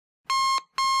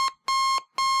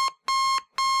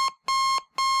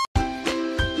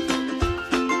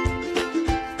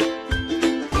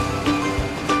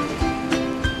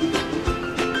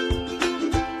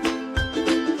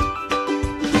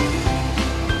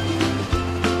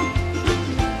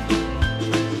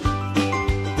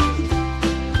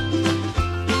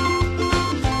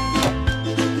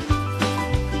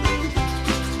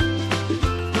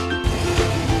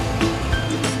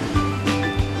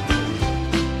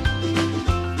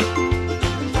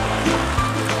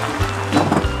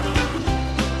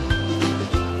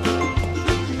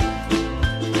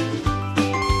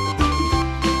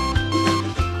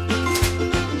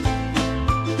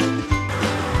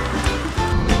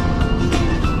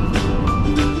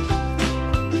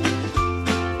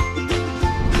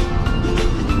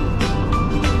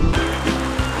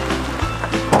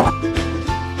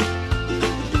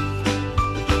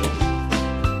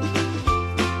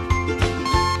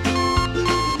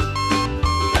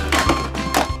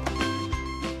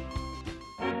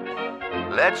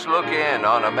Let's look in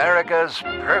on America's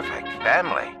perfect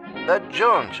family, the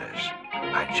Joneses.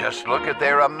 I just look at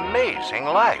their amazing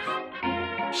life.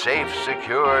 Safe,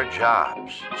 secure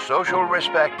jobs, social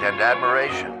respect and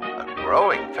admiration, a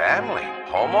growing family,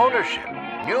 home ownership,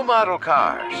 new model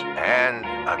cars, and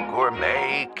a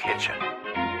gourmet kitchen.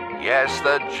 Yes,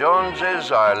 the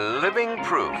Joneses are living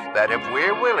proof that if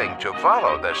we're willing to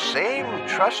follow the same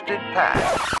trusted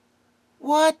path...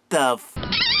 What the f...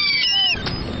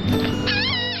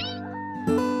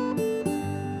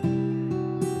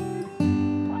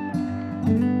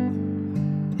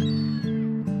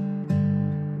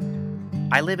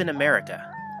 I live in America,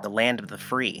 the land of the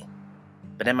free.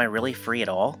 But am I really free at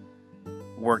all?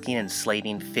 Working and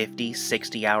slaving 50,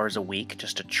 60 hours a week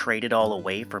just to trade it all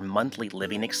away for monthly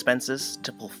living expenses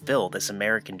to fulfill this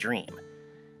American dream.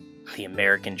 The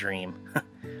American dream.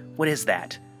 What is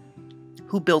that?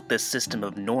 Who built this system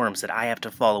of norms that I have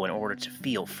to follow in order to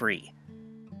feel free?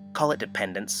 Call it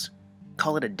dependence,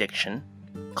 call it addiction,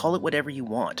 call it whatever you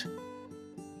want.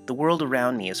 The world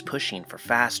around me is pushing for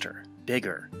faster,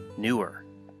 bigger, newer,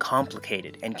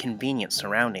 complicated, and convenient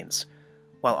surroundings,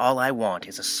 while all I want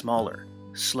is a smaller,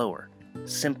 slower,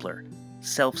 simpler,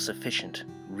 self-sufficient,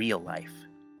 real life.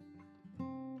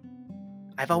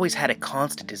 I've always had a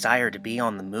constant desire to be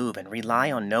on the move and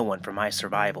rely on no one for my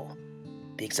survival,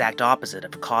 the exact opposite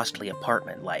of costly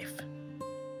apartment life.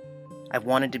 I've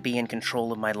wanted to be in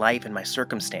control of my life and my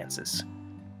circumstances.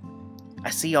 I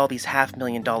see all these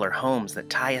 $500,000 homes that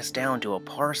tie us down to a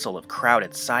parcel of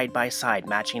crowded side-by-side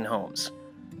matching homes.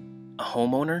 A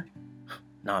homeowner?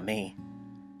 Not me.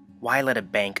 Why let a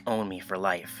bank own me for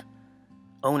life?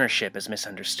 Ownership is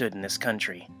misunderstood in this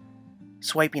country.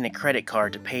 Swiping a credit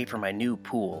card to pay for my new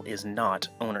pool is not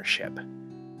ownership.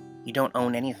 You don't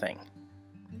own anything.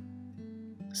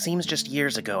 Seems just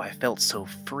years ago I felt so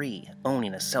free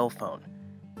owning a cell phone,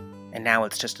 and now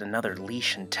it's just another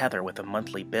leash and tether with a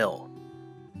monthly bill.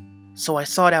 So I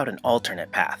sought out an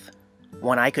alternate path,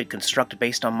 one I could construct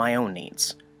based on my own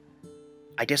needs.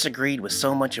 I disagreed with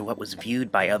so much of what was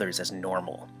viewed by others as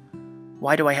normal.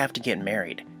 Why do I have to get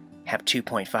married, have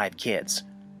 2.5 kids,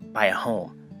 buy a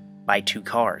home, buy 2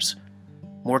 cars,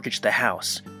 mortgage the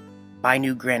house, buy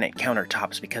new granite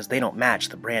countertops because they don't match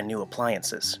the brand new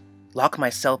appliances, lock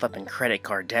myself up in credit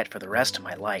card debt for the rest of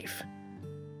my life?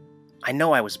 I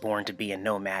know I was born to be a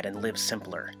nomad and live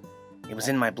simpler. It was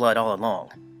in my blood all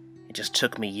along. It just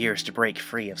took me years to break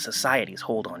free of society's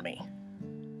hold on me.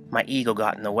 My ego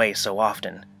got in the way so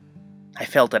often. I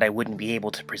felt that I wouldn't be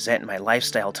able to present my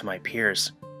lifestyle to my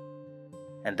peers.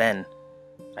 And then,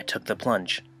 I took the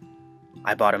plunge.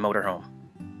 I bought a motorhome.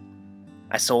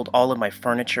 I sold all of my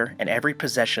furniture and every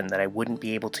possession that I wouldn't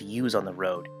be able to use on the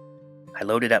road. I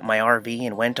loaded up my RV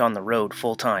and went on the road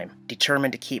full-time,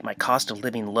 determined to keep my cost of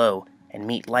living low and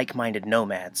meet like-minded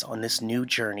nomads on this new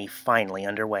journey finally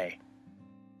underway.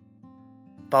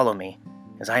 Follow me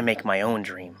as I make my own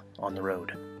dream on the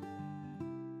road.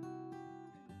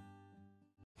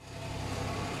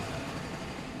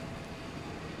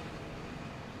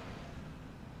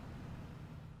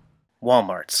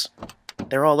 Walmarts.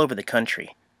 They're all over the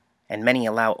country, and many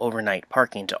allow overnight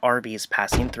parking to RVs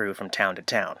passing through from town to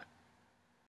town.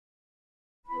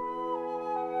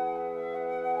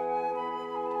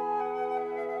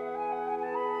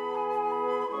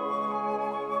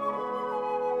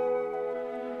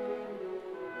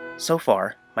 So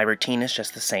far, my routine is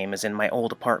just the same as in my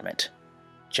old apartment.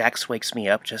 Jax wakes me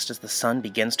up just as the sun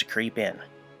begins to creep in.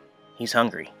 He's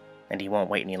hungry, and he won't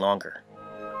wait any longer.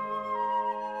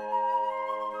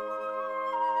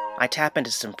 I tap into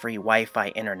some free Wi-Fi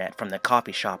internet from the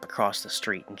coffee shop across the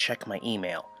street and check my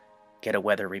email, get a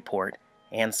weather report,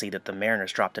 and see that the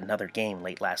Mariners dropped another game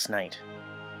late last night.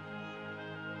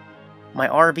 My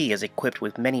RV is equipped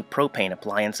with many propane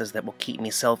appliances that will keep me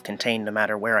self-contained no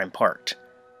matter where I'm parked.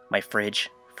 My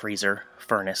fridge, freezer,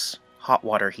 furnace, hot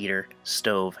water heater,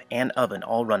 stove, and oven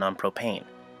all run on propane.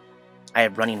 I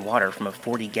have running water from a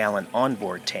 40-gallon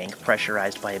onboard tank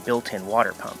pressurized by a built-in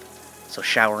water pump, so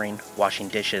showering, washing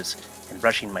dishes, and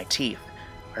brushing my teeth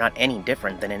are not any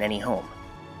different than in any home.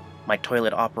 My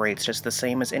toilet operates just the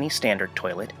same as any standard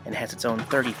toilet and has its own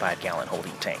 35-gallon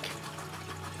holding tank.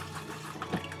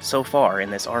 So far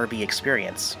in this RV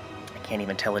experience, I can't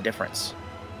even tell a difference.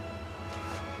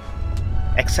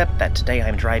 Except that today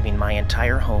I'm driving my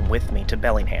entire home with me to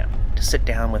Bellingham to sit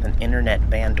down with an internet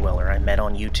van dweller I met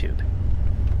on YouTube.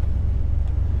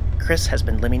 Chris has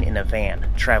been living in a van,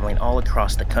 traveling all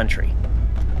across the country.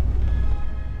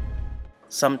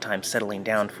 sometimes settling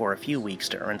down for a few weeks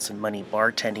to earn some money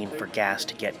bartending for gas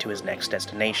to get to his next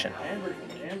destination.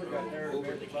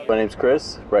 My name's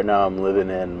Chris. Right now I'm living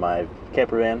in my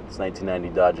camper van. It's a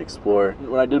 1990 Dodge Explorer.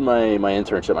 When I did my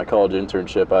internship, my college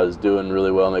internship, I was doing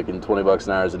really well, making 20 bucks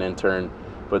an hour as an intern.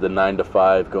 But the 9 to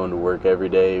 5 going to work every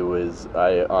day was,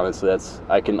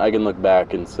 I can look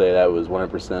back and say that was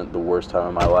 100% the worst time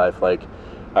of my life. Like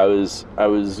I was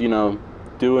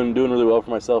doing really well for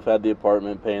myself, had the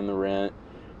apartment, paying the rent,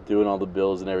 doing all the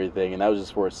bills and everything, and that was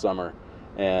just for a summer.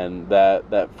 And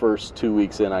that first 2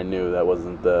 weeks in, I knew that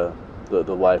wasn't the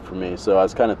life for me. So I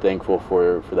was kind of thankful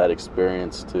for that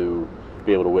experience, to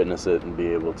be able to witness it and be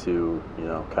able to,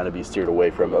 kind of be steered away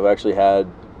from it. I've actually had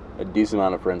a decent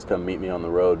amount of friends come meet me on the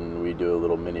road, and we do a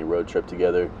little mini road trip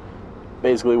together.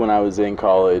 Basically, when I was in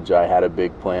college, I had a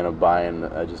big plan of buying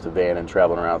just a van and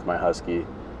traveling around with my Husky,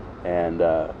 and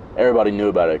everybody knew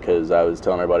about it because I was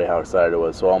telling everybody how excited I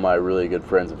was. So all my really good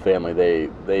friends and family,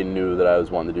 they knew that I was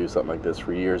wanting to do something like this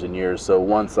for years and years. So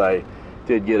once I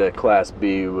did get a Class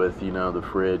B with, the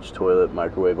fridge, toilet,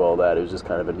 microwave, all that, it was just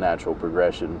kind of a natural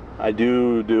progression. I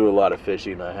do a lot of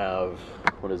fishing. I have,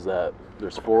 what is that?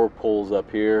 There's 4 poles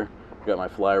up here. Got my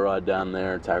fly rod down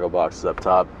there, tackle boxes up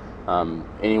top.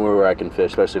 Anywhere where I can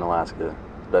fish, especially in Alaska,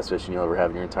 best fishing you'll ever have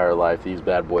in your entire life. These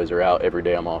bad boys are out every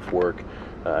day I'm off work,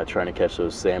 trying to catch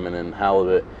those salmon and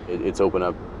halibut. It's opened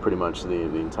up pretty much the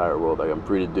entire world. Like, I'm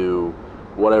free to do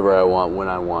whatever I want, when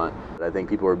I want. I think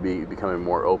people are becoming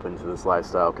more open to this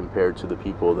lifestyle compared to the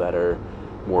people that are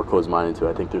more closed-minded to it.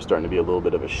 I think there's starting to be a little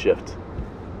bit of a shift.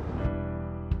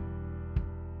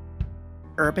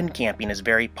 Urban camping is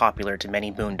very popular to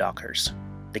many boondockers.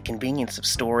 The convenience of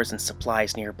stores and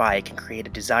supplies nearby can create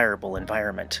a desirable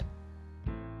environment.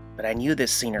 But I knew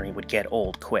this scenery would get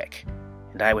old quick,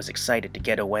 and I was excited to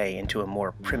get away into a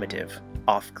more primitive,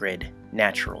 off-grid,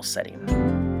 natural setting.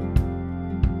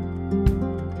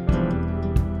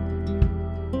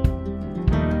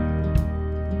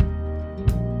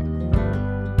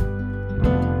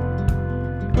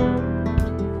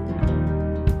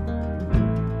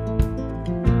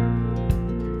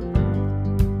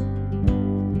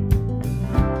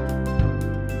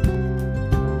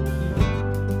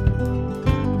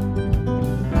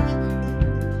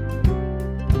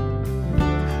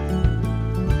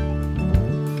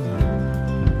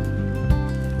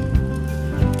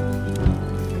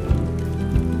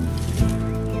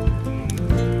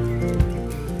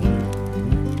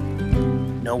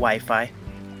 No Wi-Fi,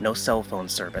 no cell phone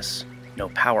service, no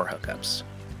power hookups,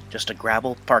 just a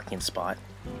gravel parking spot,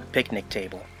 a picnic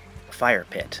table, a fire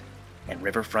pit, and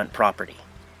riverfront property.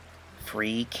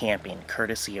 Free camping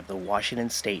courtesy of the Washington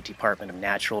State Department of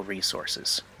Natural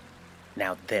Resources.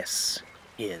 Now this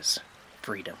is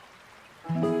freedom.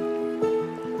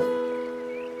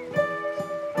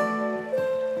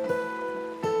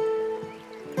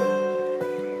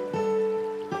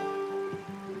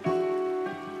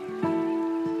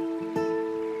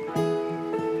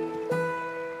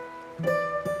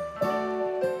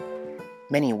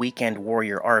 Many weekend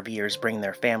warrior RVers bring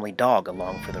their family dog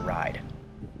along for the ride.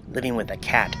 Living with a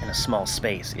cat in a small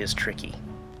space is tricky,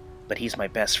 but he's my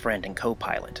best friend and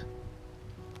co-pilot.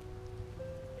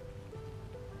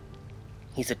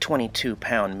 He's a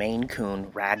 22-pound Maine Coon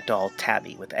ragdoll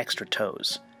tabby with extra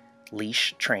toes,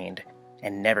 leash trained,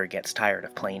 and never gets tired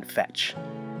of playing fetch.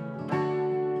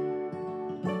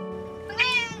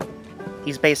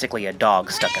 He's basically a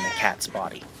dog stuck in a cat's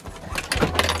body.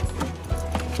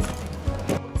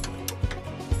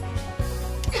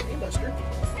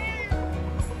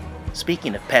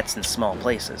 Speaking of pets in small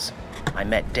places, I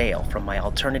met Dale from my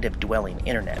alternative dwelling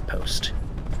internet post.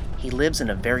 He lives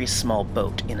in a very small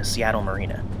boat in a Seattle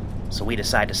marina, so we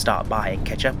decided to stop by and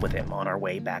catch up with him on our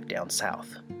way back down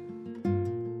south.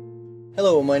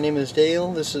 Hello, my name is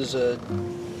Dale. This is a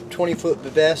 20-foot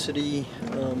Vivacity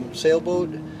sailboat.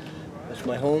 That's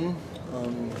my home.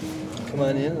 Come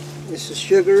on in. This is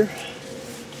Sugar.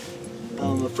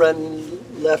 A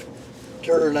friend left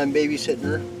her and I'm babysitting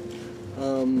her.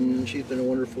 She's been a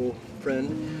wonderful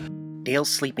friend. Dale's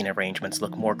sleeping arrangements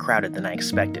look more crowded than I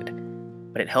expected,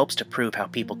 but it helps to prove how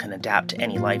people can adapt to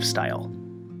any lifestyle.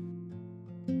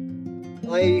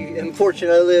 I am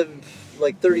fortunate. I live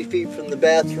like 30 feet from the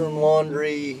bathroom,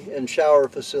 laundry, and shower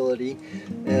facility,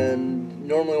 and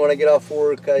normally when I get off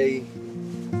work I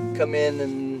come in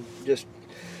and just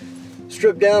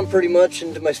strip down pretty much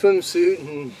into my swimsuit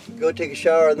and go take a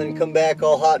shower and then come back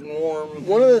all hot and warm.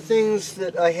 One of the things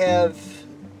that I have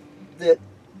that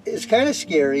is kind of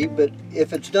scary, but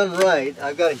if it's done right,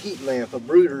 I've got a heat lamp, a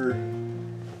Brooder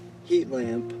heat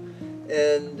lamp,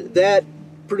 and that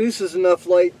produces enough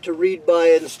light to read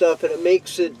by and stuff, and it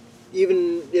makes it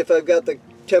even if I've got the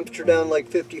temperature down like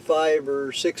 55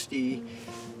 or 60,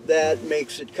 that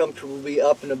makes it comfortable to be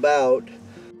up and about.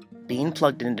 Being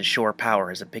plugged into shore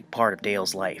power is a big part of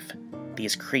Dale's life.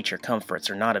 These creature comforts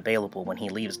are not available when he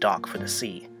leaves dock for the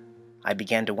sea. I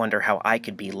began to wonder how I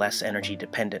could be less energy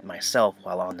dependent myself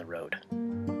while on the road.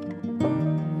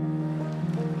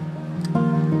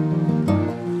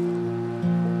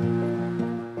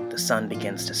 The sun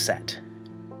begins to set.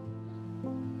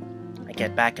 I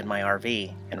get back in my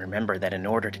RV and remember that in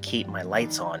order to keep my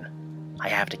lights on, I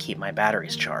have to keep my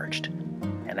batteries charged,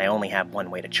 and I only have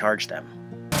one way to charge them.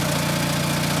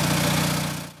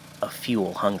 A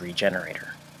fuel-hungry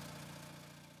generator.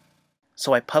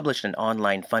 So I published an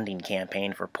online funding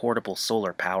campaign for portable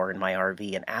solar power in my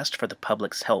RV and asked for the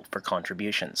public's help for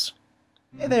contributions.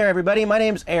 Hey there everybody, my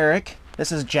name's Eric.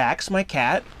 This is Jax, my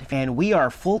cat, and we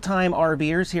are full-time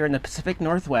RVers here in the Pacific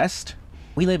Northwest.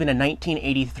 We live in a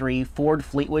 1983 Ford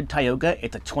Fleetwood Tioga.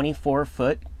 It's a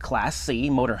 24-foot Class C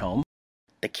motorhome.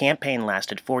 The campaign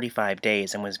lasted 45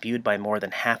 days and was viewed by more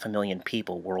than 500,000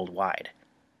 people worldwide.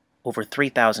 Over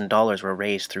 $3,000 were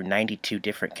raised through 92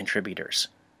 different contributors.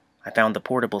 I found the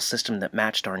portable system that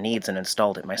matched our needs and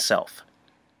installed it myself.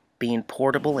 Being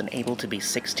portable and able to be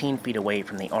 16 feet away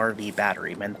from the RV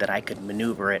battery meant that I could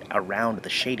maneuver it around the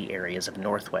shady areas of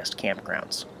Northwest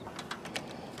campgrounds.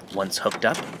 Once hooked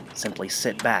up, simply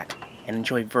sit back and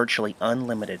enjoy virtually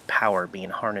unlimited power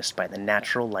being harnessed by the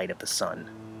natural light of the sun.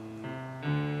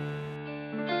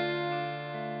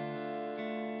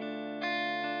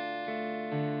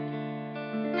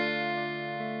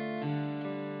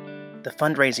 The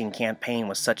fundraising campaign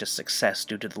was such a success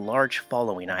due to the large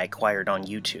following I acquired on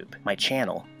YouTube. My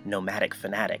channel, Nomadic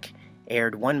Fanatic,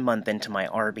 aired 1 month into my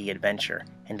RV adventure,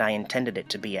 and I intended it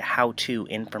to be a how-to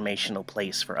informational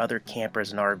place for other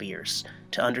campers and RVers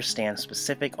to understand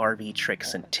specific RV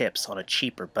tricks and tips on a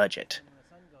cheaper budget.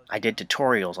 I did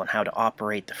tutorials on how to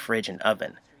operate the fridge and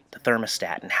oven, the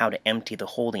thermostat, and how to empty the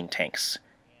holding tanks,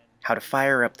 how to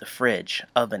fire up the fridge,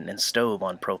 oven, and stove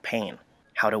on propane,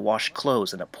 how to wash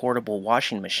clothes in a portable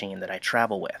washing machine that I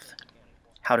travel with,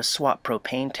 how to swap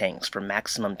propane tanks for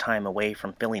maximum time away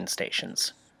from filling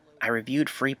stations. I reviewed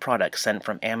free products sent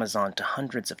from Amazon to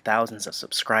hundreds of thousands of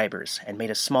subscribers and made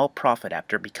a small profit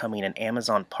after becoming an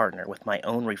Amazon partner with my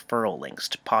own referral links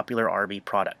to popular RV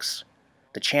products.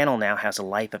 The channel now has a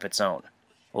life of its own,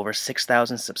 over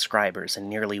 6,000 subscribers and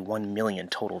nearly 1 million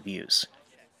total views.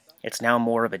 It's now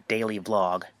more of a daily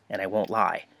vlog, and I won't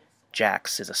lie,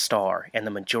 Jax is a star, and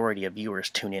the majority of viewers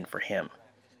tune in for him.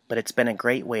 But it's been a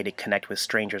great way to connect with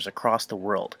strangers across the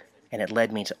world, and it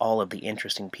led me to all of the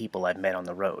interesting people I've met on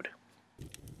the road.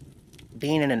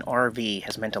 Being in an RV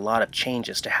has meant a lot of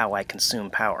changes to how I consume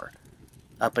power.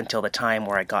 Up until the time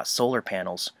where I got solar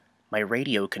panels, my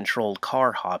radio-controlled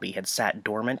car hobby had sat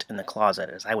dormant in the closet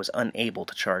as I was unable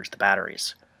to charge the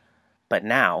batteries. But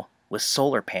now, with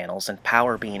solar panels and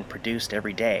power being produced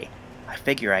every day, I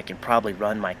figure I can probably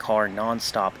run my car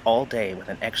non-stop all day with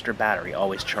an extra battery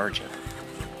always charging.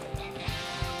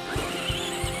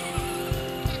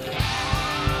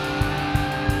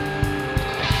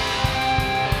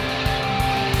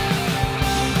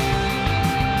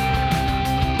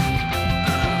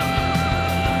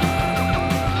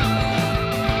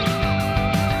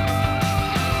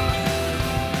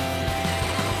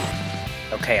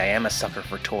 Okay, I am a sucker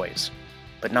for toys,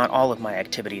 but not all of my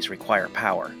activities require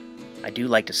power. I do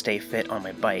like to stay fit on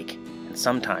my bike, and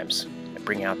sometimes I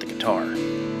bring out the guitar.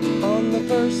 On the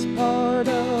first part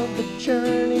of the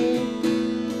journey,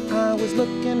 I was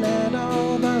looking at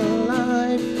all the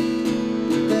life.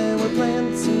 There were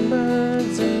plants and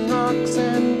birds and rocks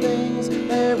and things.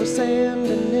 There was sand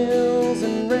and hills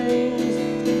and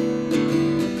rings.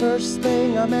 The first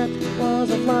thing I met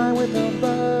was a fly with a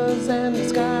buzz and the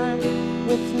sky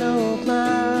with no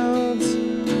clouds.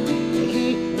 The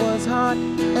heat was hot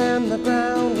and the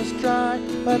ground was dry,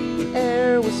 but the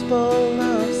air was full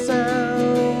of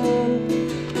sound.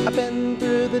 I've been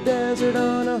through the desert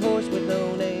on a horse with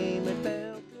no name and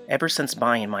felt. Ever since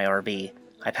buying my RV,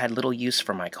 I've had little use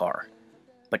for my car.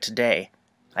 But today,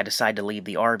 I decide to leave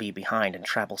the RV behind and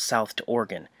travel south to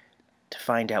Oregon to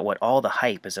find out what all the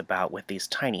hype is about with these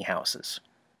tiny houses.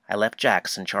 I left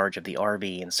Jax in charge of the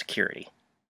RV and security.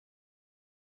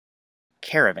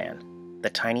 Caravan,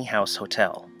 the tiny house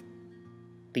hotel.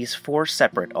 These 4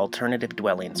 separate alternative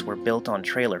dwellings were built on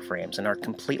trailer frames and are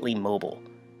completely mobile.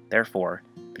 Therefore,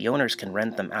 the owners can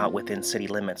rent them out within city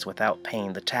limits without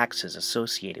paying the taxes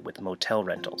associated with motel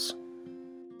rentals.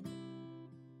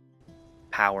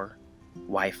 Power,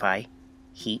 Wi-Fi,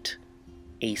 heat,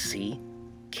 AC,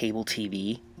 cable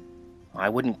TV. I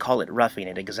wouldn't call it roughing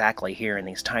it exactly here in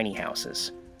these tiny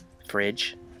houses.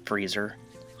 fridge, freezer,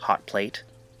 hot plate,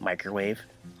 microwave,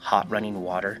 hot running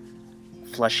water,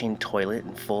 flushing toilet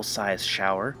and full-size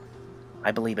shower,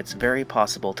 I believe it's very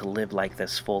possible to live like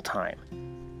this full-time.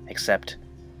 Except,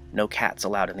 no cats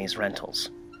allowed in these rentals,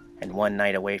 and one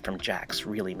night away from Jack's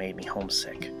really made me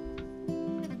homesick.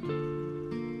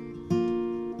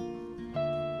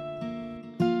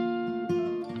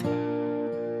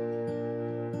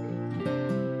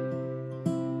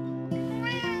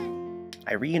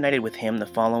 I reunited with him the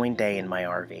following day in my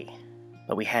RV,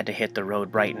 but we had to hit the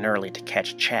road bright and early to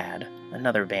catch Chad,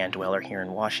 another van dweller here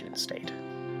in Washington State.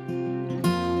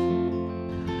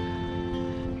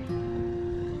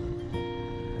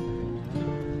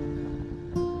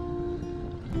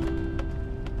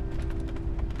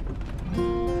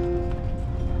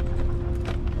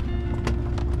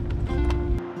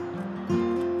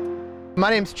 My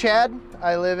name's Chad.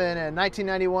 I live in a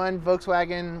 1991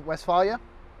 Volkswagen Westfalia.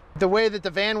 The way that the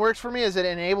van works for me is it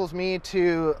enables me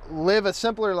to live a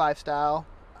simpler lifestyle,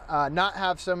 not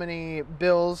have so many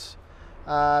bills,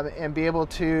 and be able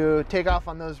to take off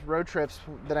on those road trips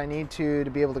that I need to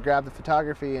be able to grab the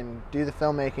photography and do the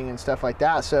filmmaking and stuff like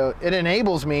that. So it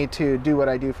enables me to do what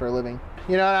I do for a living.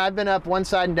 You know, I've been up one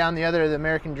side and down the other of the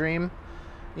American dream.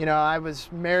 You know, I was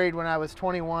married when I was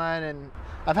 21, and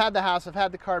I've had the house, I've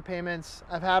had the car payments,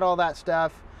 I've had all that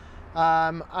stuff.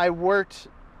 I worked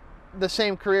the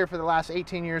same career for the last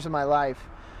 18 years of my life,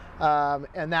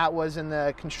 and that was in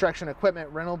the construction equipment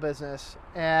rental business.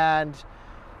 And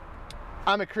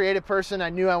I'm a creative person. I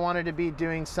knew I wanted to be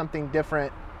doing something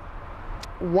different.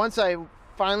 Once I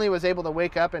finally was able to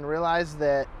wake up and realize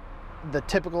that the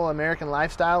typical American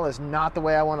lifestyle is not the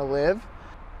way I want to live,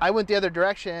 I went the other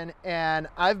direction, and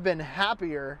I've been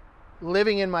happier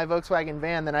living in my Volkswagen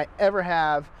van than I ever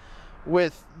have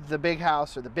with the big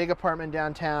house or the big apartment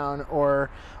downtown or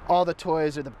all the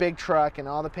toys or the big truck and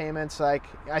all the payments. Like,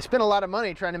 I spent a lot of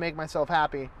money trying to make myself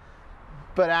happy,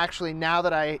 but actually now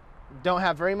that I don't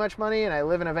have very much money and I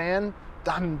live in a van,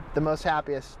 I'm the most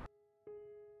happiest.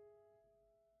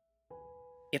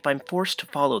 If I'm forced to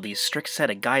follow these strict set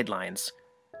of guidelines,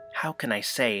 how can I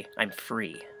say I'm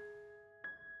free?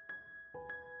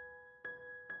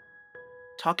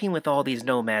 Talking with all these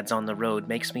nomads on the road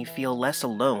makes me feel less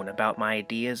alone about my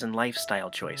ideas and lifestyle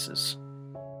choices.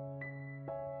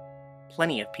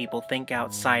 Plenty of people think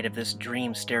outside of this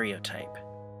dream stereotype.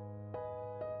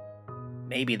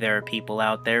 Maybe there are people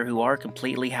out there who are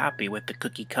completely happy with the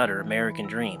cookie-cutter American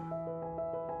dream.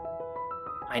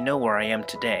 I know where I am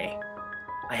today.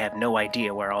 I have no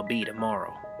idea where I'll be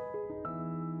tomorrow.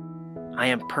 I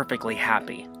am perfectly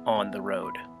happy on the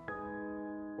road.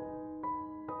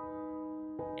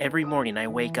 Every morning I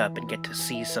wake up and get to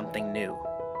see something new.